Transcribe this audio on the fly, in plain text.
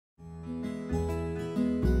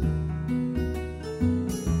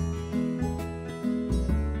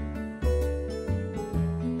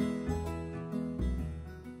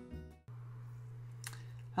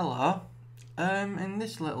Hello, in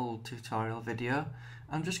this little tutorial video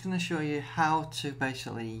I'm just going to show you how to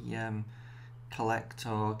basically collect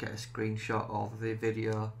or get a screenshot of the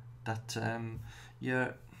video that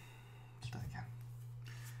you're... Start again.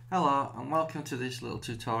 Hello and welcome to this little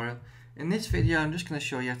tutorial. In this video I'm just going to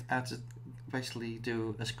show you how to basically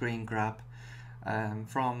do a screen grab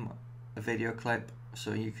from a video clip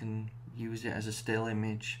so you can use it as a still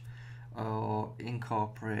image or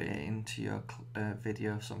incorporate it into your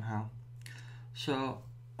video somehow. So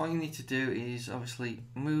all you need to do is obviously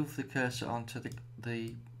move the cursor onto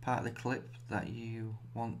the part of the clip that you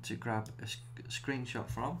want to grab a screenshot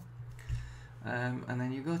from, and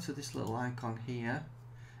then you go to this little icon here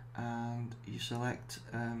and you select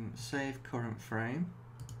save current frame,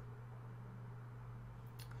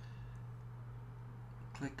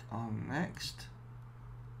 click on next,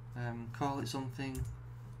 call it something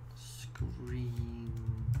screen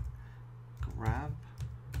grab,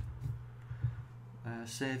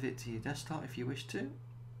 save it to your desktop if you wish to.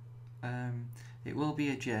 It will be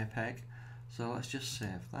a JPEG, so let's just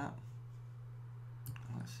save that.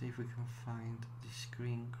 Let's see if we can find the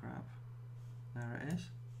screen grab. There it is.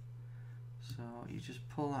 So you just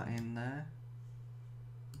pull that in there,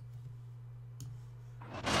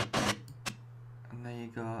 and there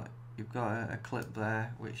you go. You've got a clip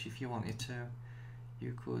there, which if you wanted to,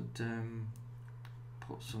 you could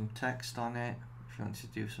put some text on it if you want to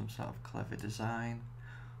do some sort of clever design,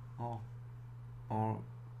 or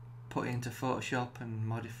put it into Photoshop and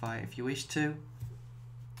modify it if you wish to.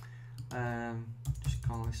 Just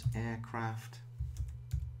call this aircraft.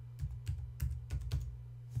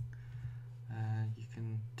 You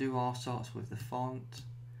can do all sorts with the font.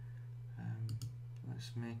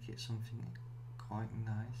 Let's make it something quite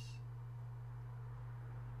nice.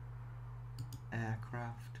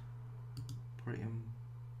 Aircraft, put it in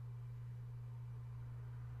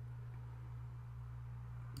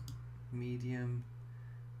medium,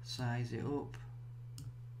 size it up.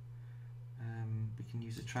 We can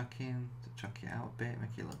use the tracking to track it out a bit,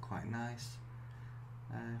 make it look quite nice.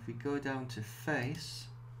 If we go down to face,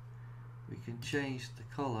 we can change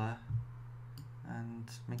the colour and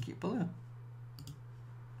make it blue,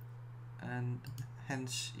 and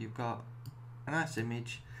hence you've got a nice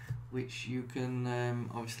image which you can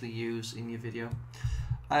obviously use in your video.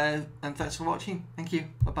 And thanks for watching. Thank you.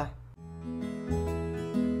 Bye bye.